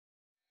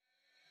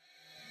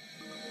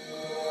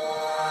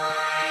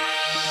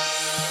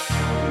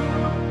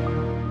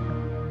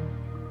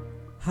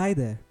Hi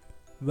there,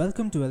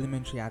 welcome to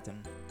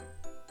elementory.in.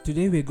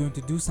 Today we're going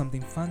to do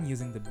something fun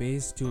using the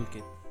Base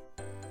Toolkit.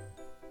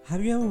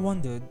 Have you ever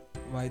wondered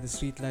why the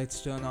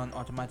streetlights turn on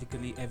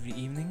automatically every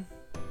evening?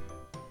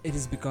 It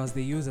is because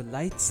they use a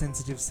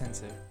light-sensitive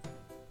sensor.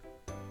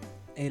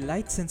 A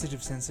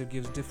light-sensitive sensor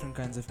gives different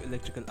kinds of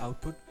electrical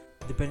output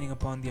depending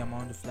upon the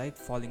amount of light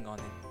falling on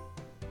it.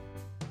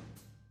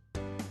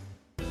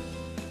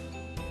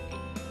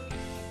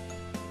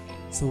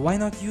 So why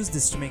not use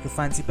this to make a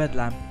fancy bed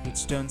lamp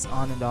which turns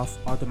on and off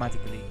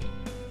automatically?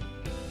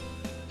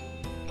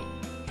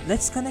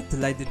 Let's connect the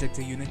light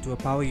detector unit to a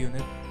power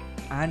unit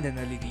and an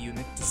LED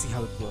unit to see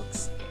how it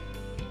works.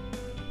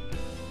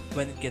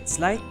 When it gets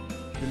light,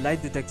 the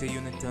light detector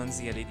unit turns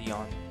the LED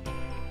on.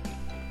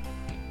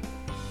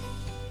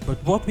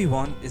 But what we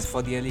want is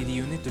for the LED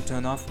unit to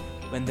turn off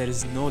when there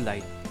is no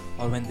light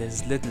or when there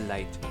is little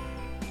light.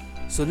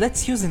 So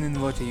let's use an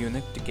inverter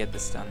unit to get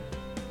this done.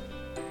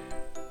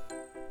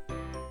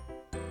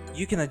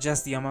 You can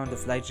adjust the amount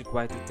of light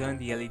required to turn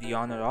the LED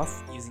on or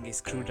off using a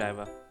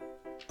screwdriver.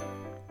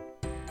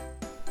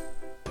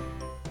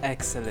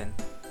 Excellent.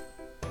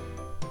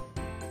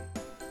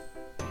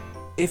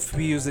 If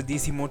we use a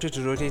DC motor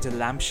to rotate a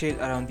lampshade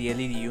around the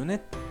LED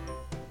unit,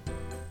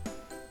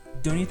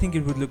 don't you think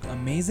it would look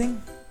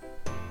amazing?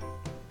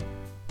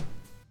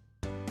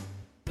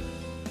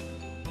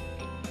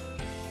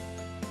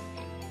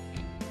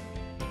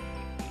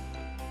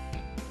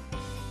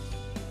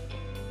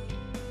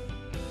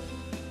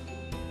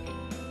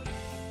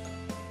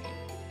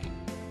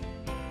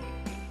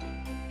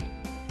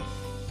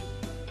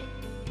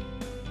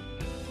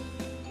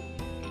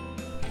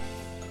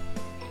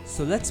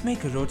 So let's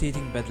make a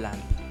rotating bed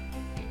lamp.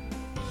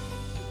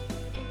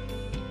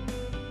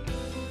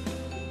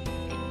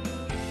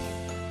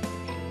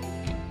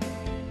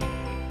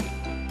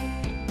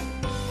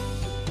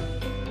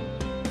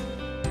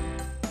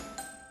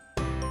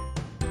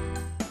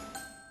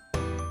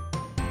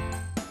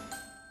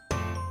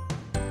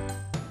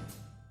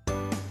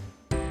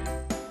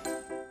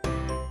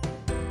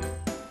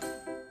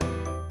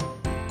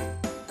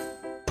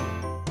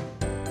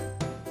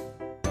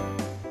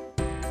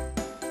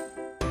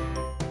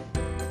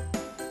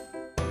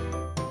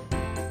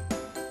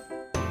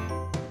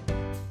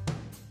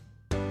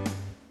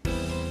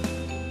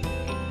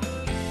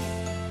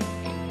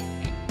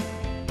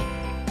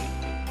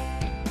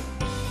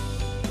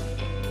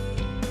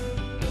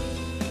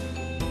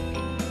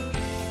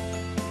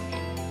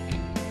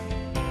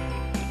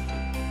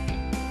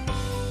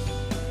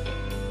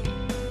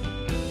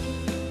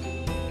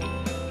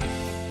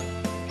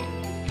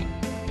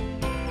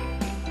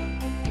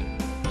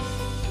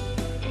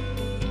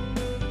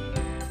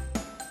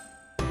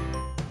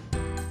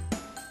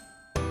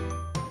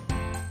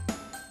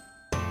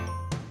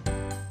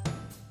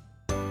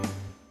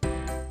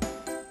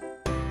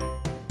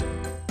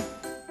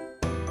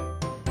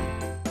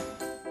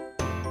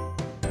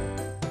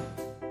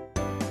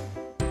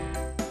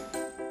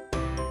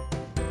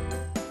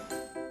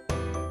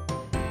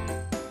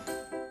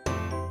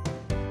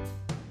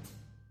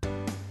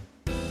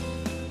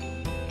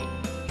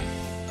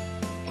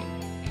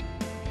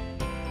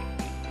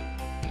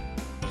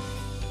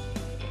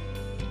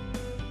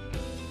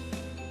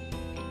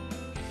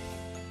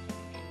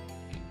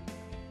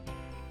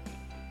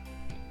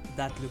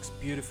 That looks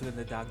beautiful in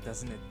the dark,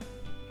 doesn't it?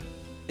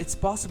 It's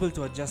possible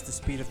to adjust the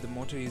speed of the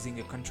motor using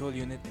a control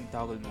unit in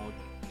toggle mode,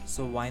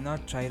 so why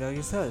not try it out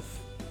yourself?